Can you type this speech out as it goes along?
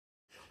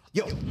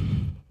Yo,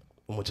 one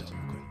more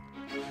time real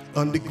quick.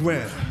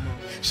 Underground,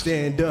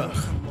 stand up,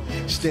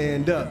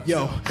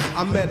 yo.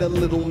 I met a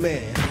little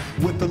man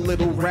with a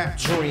little rap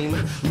dream,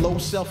 low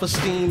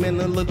self-esteem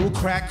and a little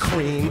crack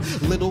cream.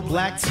 Little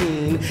black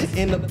teen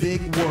in a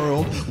big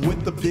world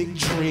with a big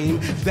dream.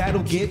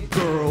 That'll get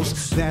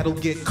girls, that'll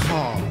get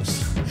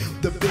cars.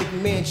 The big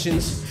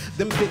mansions,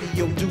 them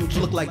video dudes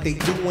look like they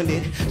doing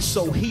it,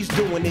 so he's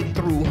doing it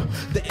through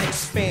the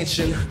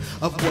expansion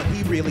of what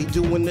he really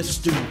do in the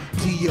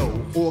studio.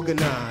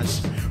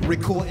 Organized,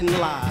 recording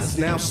lies.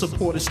 Now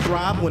supporters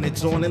thrive when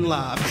it's on and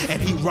live,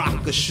 and he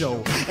rock a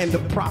show, and the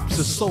props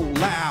are so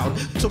loud.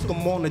 Took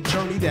him on a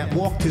journey that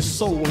walked his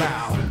soul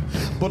out.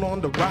 But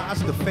on the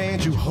rise, the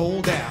fans you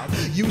hold out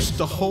used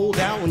to hold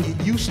out when you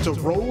used to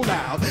roll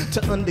out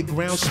to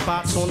underground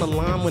spots on the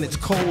line when it's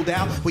cold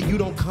out, where you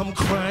don't come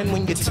crying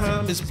when your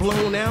time is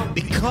blown out,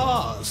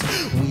 because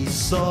we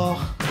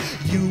saw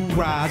you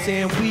rise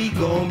and we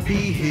gon' be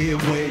here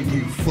when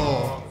you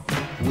fall.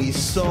 We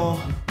saw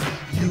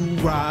you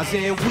rise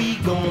and we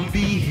gon' be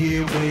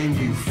here when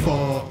you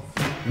fall.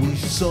 We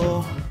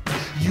saw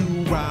you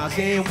rise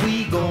and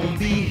we gon'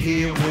 be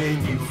here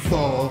when you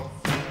fall.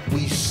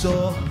 We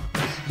saw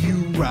you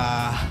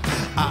rise.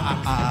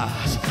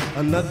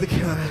 Another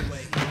kind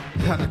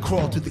gotta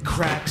crawl through the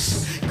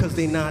cracks, cause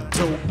they not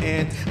dope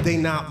and they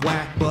not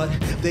whack, but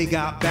they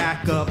got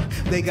backup,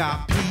 they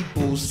got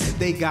peoples,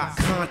 they got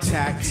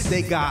contact,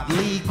 they got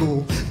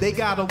legal, they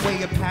got a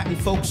way of patting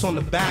folks on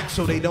the back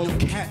so they don't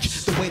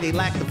catch the way they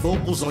lack the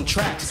vocals on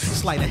tracks.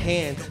 Sleight of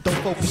hand, don't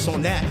focus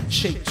on that.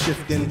 Shape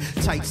shifting,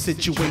 tight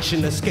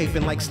situation,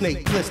 escaping like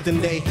Snake Plissken.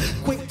 They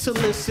quick to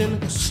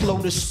listen, slow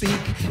to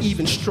speak,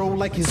 even stroll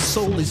like his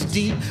soul is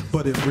deep,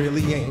 but it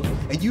really ain't.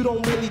 And you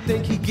don't really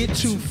think he get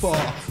too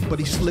far, but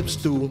he slips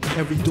through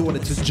every door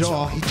that's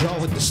ajar. He jaw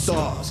with the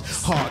stars.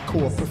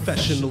 Hardcore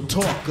professional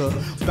talker,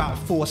 about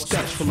 4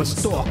 steps from a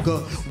stalker.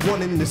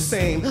 One and the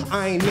same,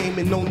 I ain't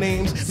naming no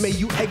names. May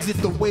you exit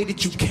the way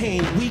that you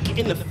came, weak,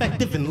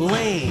 ineffective, and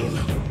lame.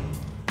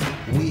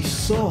 We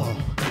saw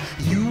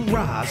you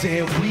rise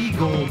and we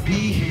gon'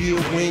 be here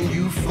when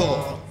you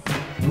fall.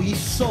 We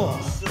saw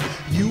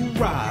you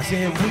rise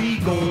and we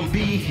gon'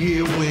 be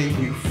here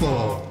when you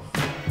fall.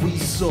 We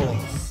saw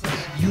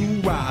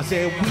you rise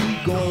and we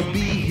gon' be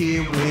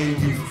here when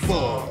you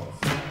fall.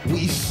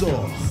 We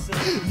saw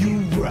you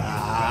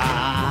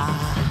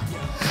rise.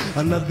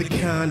 Another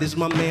kind is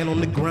my man on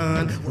the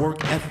grind.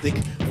 Work ethic,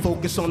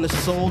 focus on the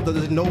soul,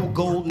 there's no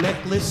gold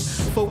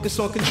necklace. Focus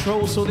on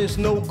control, so there's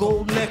no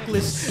gold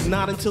necklace.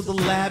 Not until the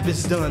lab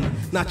is done,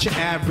 not your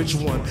average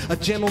one. A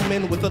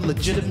gentleman with a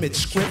legitimate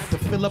script to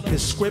fill up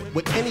his script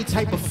with any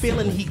type of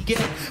feeling he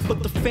get.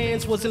 But the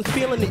fans wasn't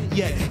feeling it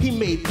yet, he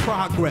made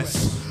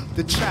progress.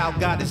 The child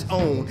got his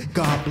own,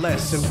 God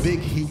bless, and big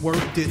he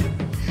worked it.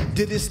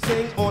 Did his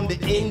thing on the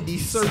indie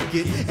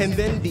circuit, and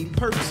then the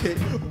perks hit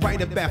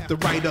right up after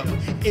right up.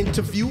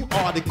 Interview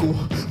article,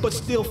 but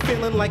still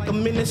feeling like a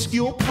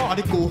minuscule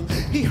particle.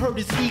 He heard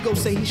his ego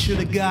say he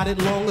should've got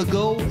it long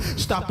ago.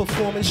 Stop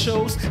performing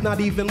shows, not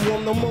even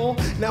one no more.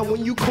 Now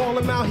when you call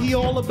him out, he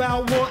all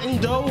about wanting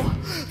dough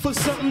for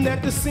something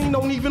that the scene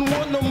don't even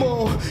want no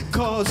more.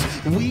 Cause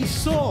we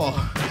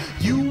saw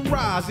you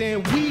rise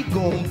and we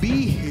gon'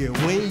 be here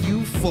when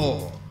you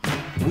fall.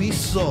 We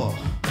saw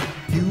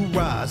you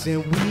rise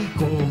and we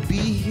gon' be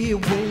here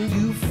when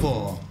you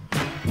fall.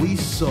 We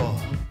saw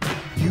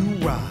you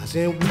rise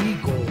and we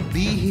gon'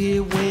 be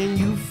here when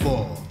you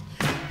fall.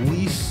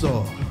 We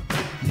saw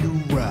you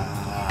rise.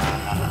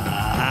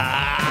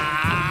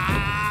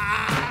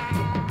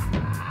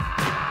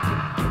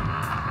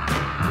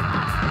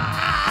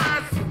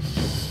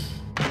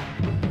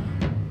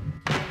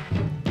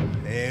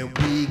 And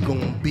we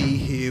gon' be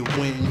here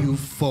when you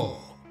fall.